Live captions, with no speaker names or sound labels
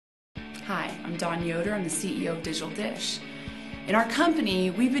Hi, I'm Dawn Yoder. I'm the CEO of Digital Dish. In our company,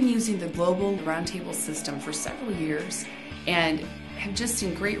 we've been using the global RoundTable system for several years and have just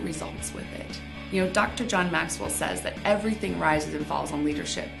seen great results with it. You know, Dr. John Maxwell says that everything rises and falls on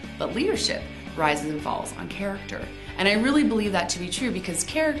leadership, but leadership rises and falls on character. And I really believe that to be true because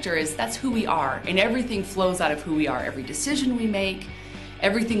character that's who we are, and everything flows out of who we are. Every decision we make,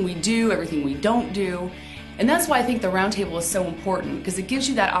 everything we do, everything we don't do. And that's why I think the Roundtable is so important, because it gives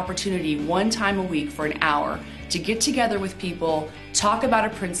you that opportunity one time a week for an hour to get together with people, talk about a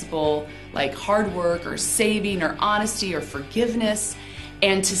principle like hard work or saving or honesty or forgiveness,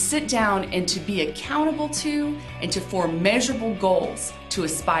 and to sit down and to be accountable to and to form measurable goals to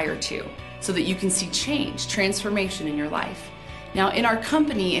aspire to so that you can see change, transformation in your life. Now, in our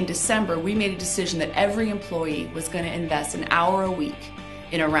company in December, we made a decision that every employee was going to invest an hour a week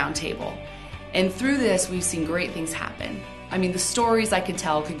in a Roundtable. And through this, we've seen great things happen. I mean, the stories I could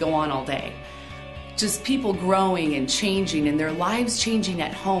tell could go on all day. Just people growing and changing and their lives changing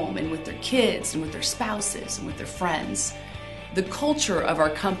at home and with their kids and with their spouses and with their friends. The culture of our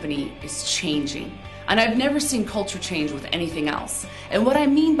company is changing. And I've never seen culture change with anything else. And what I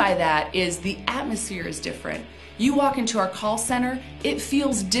mean by that is the atmosphere is different. You walk into our call center, it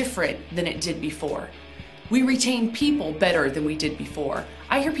feels different than it did before. We retain people better than we did before.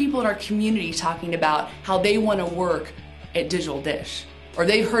 I hear people in our community talking about how they want to work at Digital Dish, or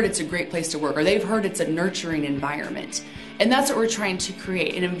they've heard it's a great place to work, or they've heard it's a nurturing environment. And that's what we're trying to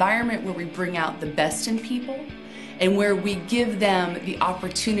create, an environment where we bring out the best in people and where we give them the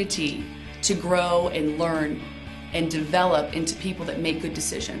opportunity to grow and learn and develop into people that make good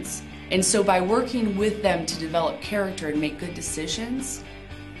decisions. And so by working with them to develop character and make good decisions,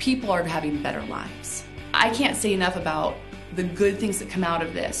 people are having better lives. I can't say enough about the good things that come out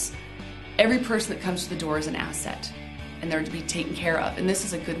of this. Every person that comes to the door is an asset, and they're to be taken care of. And this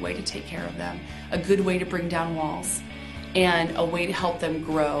is a good way to take care of them, a good way to bring down walls, and a way to help them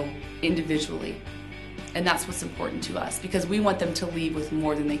grow individually. And that's what's important to us, because we want them to leave with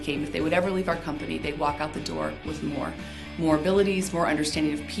more than they came. If they would ever leave our company, they'd walk out the door with more abilities, more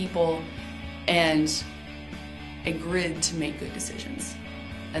understanding of people, and a grid to make good decisions.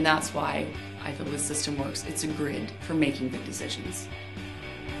 And that's why I feel this system works. It's a grid for making good decisions.